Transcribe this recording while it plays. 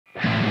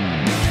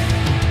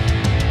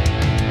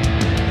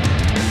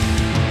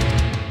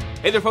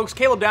Hey there folks,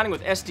 Caleb Downing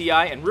with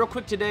SDI, and real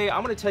quick today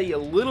I'm going to tell you a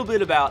little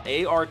bit about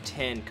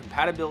AR-10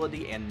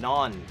 compatibility and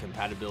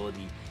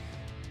non-compatibility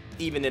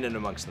even in and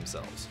amongst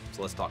themselves.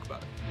 So let's talk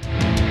about it.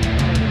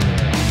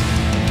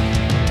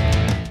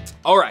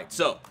 Alright,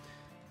 so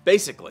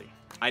basically,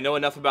 I know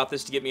enough about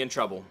this to get me in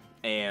trouble,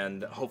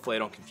 and hopefully I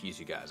don't confuse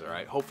you guys,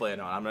 alright? Hopefully I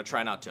don't. I'm going to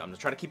try not to. I'm going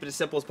to try to keep it as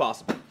simple as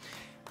possible.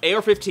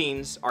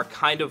 AR-15s are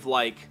kind of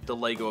like the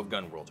Lego of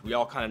gun worlds. We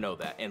all kind of know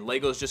that. And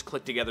Legos just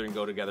click together and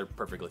go together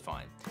perfectly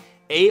fine.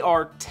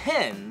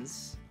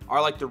 AR-10s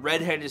are like the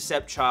redheaded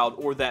stepchild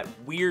or that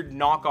weird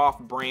knockoff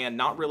brand.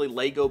 Not really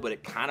Lego, but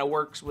it kind of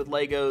works with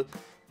Lego.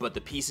 But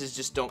the pieces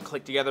just don't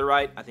click together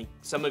right. I think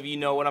some of you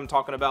know what I'm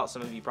talking about.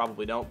 Some of you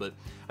probably don't. But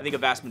I think a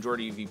vast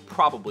majority of you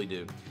probably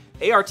do.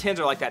 AR-10s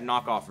are like that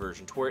knockoff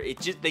version to where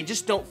they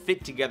just don't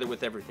fit together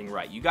with everything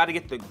right. You got to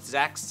get the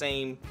exact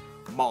same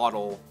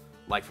model,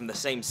 like from the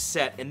same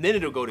set, and then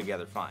it'll go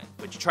together fine.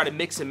 But you try to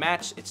mix and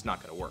match, it's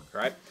not gonna work,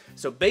 right?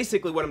 So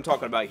basically what I'm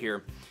talking about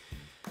here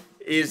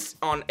is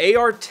on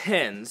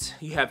AR-10s,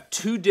 you have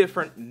two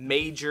different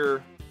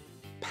major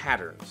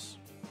patterns,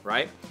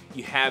 right?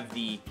 You have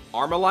the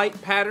Armalite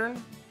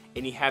pattern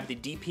and you have the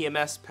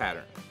DPMS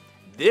pattern.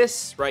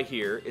 This right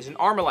here is an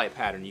Armalite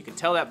pattern. You can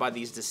tell that by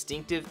these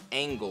distinctive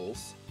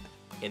angles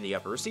in the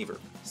upper receiver.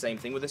 Same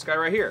thing with this guy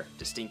right here.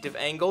 Distinctive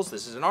angles,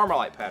 this is an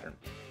Armalite pattern.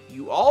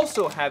 You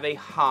also have a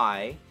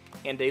high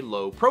and a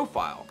low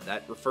profile.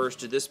 That refers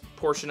to this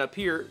portion up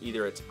here,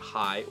 either it's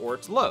high or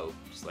it's low,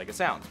 just like it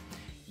sounds.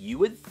 You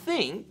would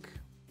think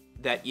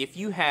that if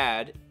you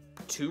had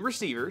two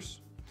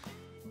receivers,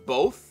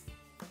 both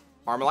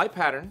Armalite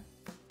pattern,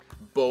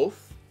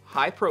 both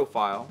high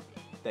profile,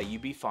 that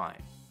you'd be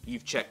fine.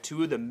 You've checked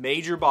two of the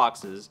major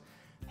boxes.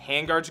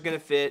 Handguards are gonna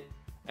fit,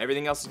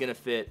 everything else is gonna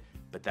fit,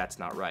 but that's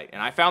not right.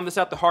 And I found this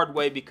out the hard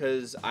way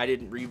because I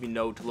didn't even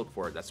know to look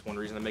for it. That's one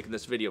reason I'm making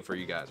this video for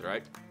you guys,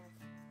 right?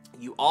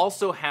 You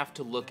also have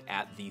to look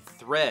at the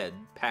thread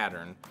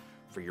pattern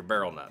for your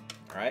barrel nut,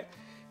 all right?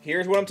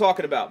 Here's what I'm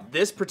talking about.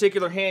 This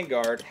particular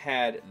handguard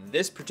had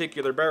this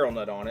particular barrel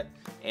nut on it,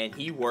 and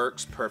he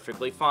works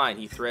perfectly fine.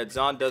 He threads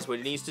on, does what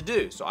he needs to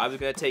do. So I was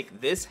gonna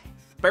take this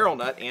barrel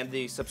nut and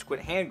the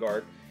subsequent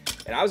handguard,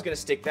 and I was gonna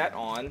stick that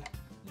on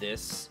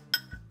this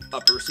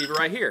upper receiver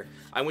right here.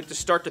 I went to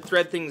start to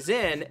thread things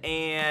in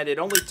and it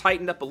only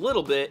tightened up a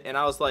little bit, and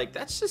I was like,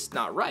 that's just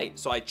not right.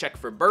 So I checked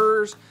for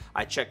burrs,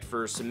 I checked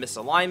for some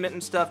misalignment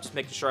and stuff, just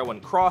making sure I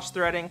wasn't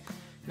cross-threading.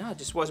 No, it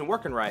just wasn't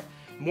working right.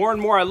 More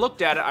and more I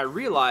looked at it, I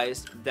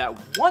realized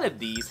that one of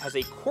these has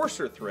a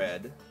coarser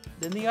thread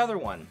than the other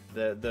one,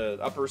 the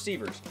upper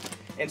receivers.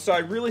 And so I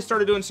really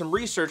started doing some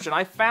research, and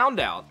I found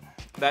out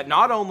that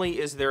not only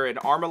is there an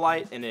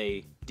Armalite and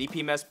a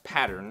DPMS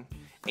pattern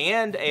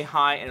and a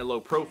high and a low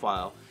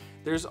profile,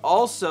 there's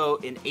also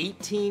an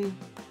 18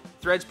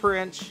 threads per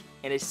inch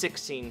and a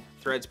 16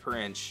 threads per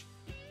inch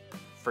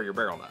for your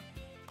barrel nut.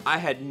 I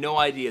had no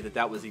idea that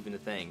that was even a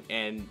thing,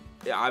 and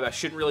I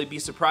shouldn't really be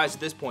surprised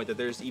at this point that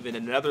there's even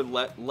another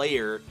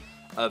layer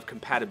of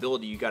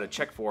compatibility you gotta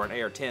check for on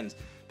AR-10s,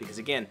 because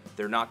again,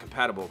 they're not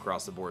compatible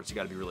across the board, so you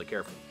gotta be really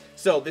careful.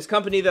 So this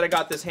company that I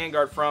got this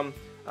handguard from,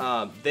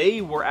 they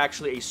were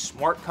actually a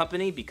smart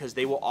company because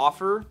they will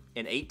offer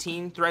an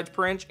 18 threads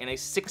per inch and a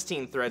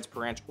 16 threads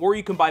per inch, or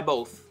you can buy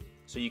both.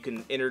 So you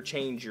can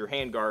interchange your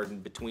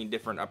handguard between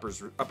different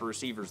upper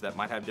receivers that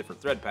might have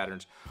different thread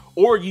patterns.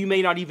 Or you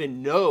may not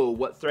even know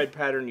what thread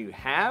pattern you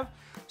have,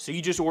 so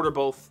you just order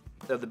both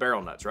of the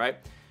barrel nuts, right?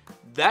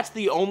 That's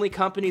the only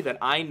company that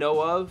I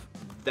know of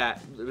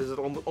that, there's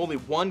only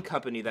one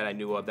company that I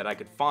knew of that I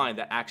could find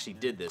that actually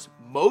did this.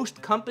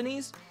 Most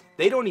companies,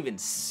 they don't even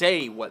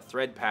say what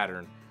thread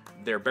pattern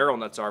their barrel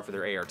nuts are for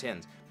their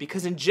AR-10s.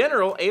 Because in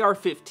general,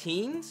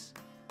 AR-15s,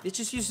 it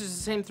just uses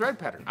the same thread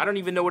pattern. I don't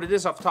even know what it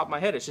is off the top of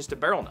my head. It's just a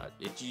barrel nut.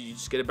 You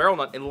just get a barrel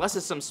nut, unless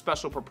it's some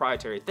special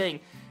proprietary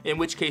thing, in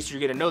which case you're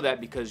gonna know that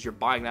because you're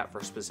buying that for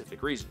a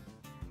specific reason.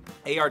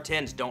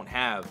 AR-10s don't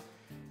have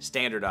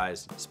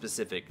standardized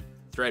specific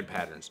thread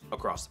patterns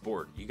across the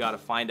board. You gotta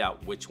find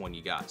out which one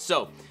you got.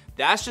 So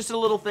that's just a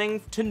little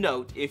thing to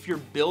note if you're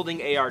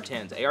building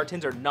AR-10s.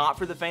 AR-10s are not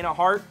for the faint of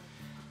heart.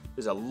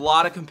 There's a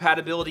lot of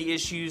compatibility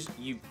issues.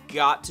 You've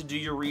got to do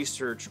your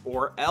research,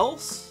 or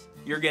else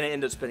you're gonna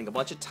end up spending a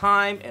bunch of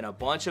time and a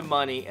bunch of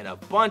money and a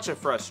bunch of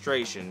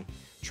frustration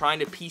trying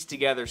to piece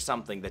together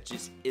something that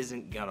just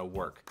isn't gonna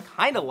work.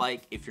 Kinda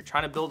like if you're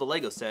trying to build a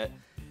Lego set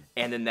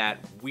and then that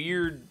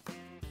weird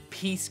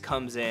piece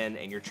comes in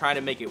and you're trying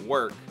to make it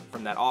work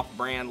from that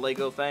off-brand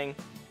Lego thing,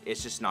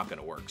 it's just not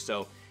gonna work.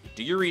 So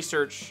do your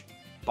research,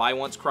 buy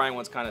once, cry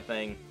once kind of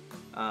thing,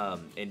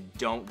 and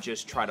don't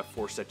just try to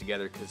force that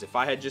together, because if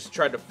I had just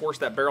tried to force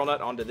that barrel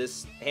nut onto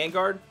this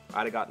handguard,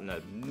 I'd have gotten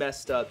a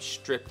messed up,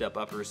 stripped up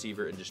upper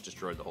receiver and just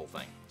destroyed the whole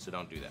thing. So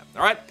don't do that.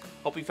 All right,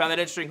 hope you found that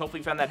interesting,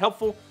 hopefully you found that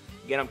helpful.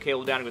 Again, I'm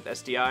Caleb Downing with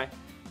SDI.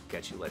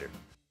 Catch you later.